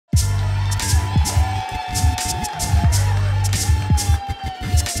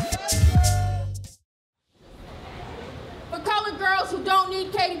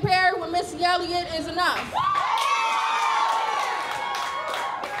enough.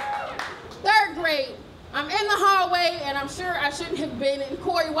 3rd grade, I'm in the hallway, and I'm sure I shouldn't have been, and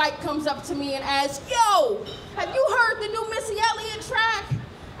Corey White comes up to me and asks, "Yo, have you heard the new Missy Elliott track?"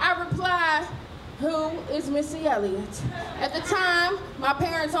 I reply, "Who is Missy Elliott?" At the time, my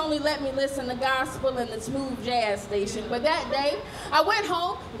parents only let me listen to gospel and the smooth jazz station, but that day, I went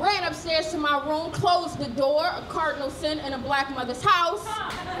home, ran upstairs to my room, closed the door, a cardinal sin in a black mother's house,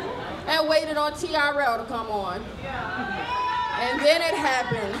 and waited on TRL to come on. And then it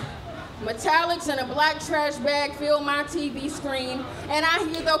happened. Metallics and a black trash bag fill my TV screen, and I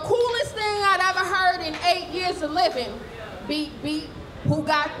hear the coolest thing I'd ever heard in 8 years of living. Beep, beep, who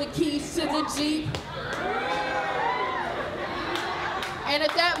got the keys to the Jeep? And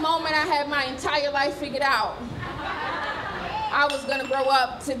at that moment, I had my entire life figured out. I was gonna grow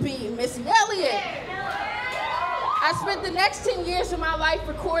up to be Missy Elliott. I spent the next 10 years of my life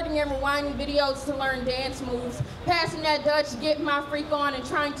recording and rewinding videos to learn dance moves, passing that Dutch, getting my freak on, and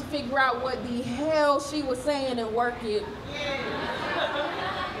trying to figure out what the hell she was saying and work it.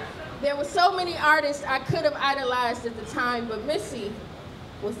 There were so many artists I could have idolized at the time, but Missy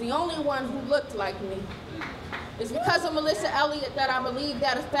was the only one who looked like me. It's because of Missy Elliott that I believe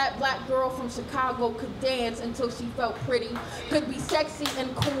that a fat black girl from Chicago could dance until she felt pretty, could be sexy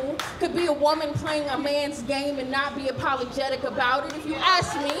and cool, could be a woman playing a man's game and not be apologetic about it. If you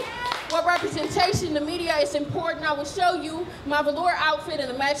ask me what representation the media is important, I will show you my velour outfit and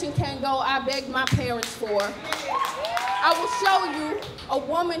the matching Kango I begged my parents for. I will show you a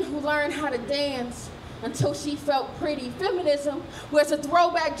woman who learned how to dance until she felt pretty. Feminism wears a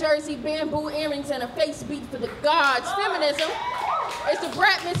throwback jersey, bamboo earrings, and a face beat for the gods. Feminism is the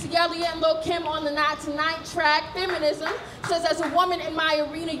brat Missy Elliott and Lil' Kim on the Not Tonight track. Feminism says, as a woman in my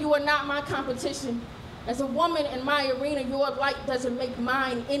arena, you are not my competition. As a woman in my arena, your light doesn't make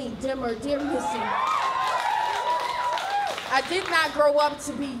mine any dimmer. Dear Missy, I did not grow up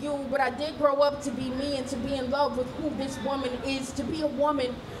to be you, but I did grow up to be me and to be in love with who this woman is, to be a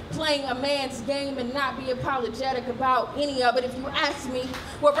woman playing a man's game and not be apologetic about any of it. If you ask me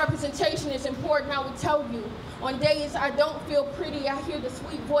what representation is important, I will tell you. On days I don't feel pretty, I hear the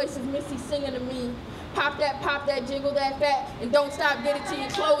sweet voice of Missy singing to me. Pop that, jiggle that fat, and don't stop, get it till your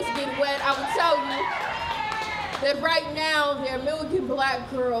clothes get wet. I will tell you that right now there are a million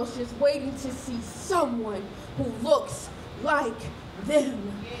black girls just waiting to see someone who looks like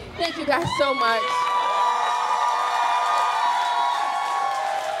them. Thank you guys so much.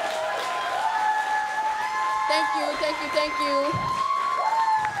 Thank you, thank you, thank you.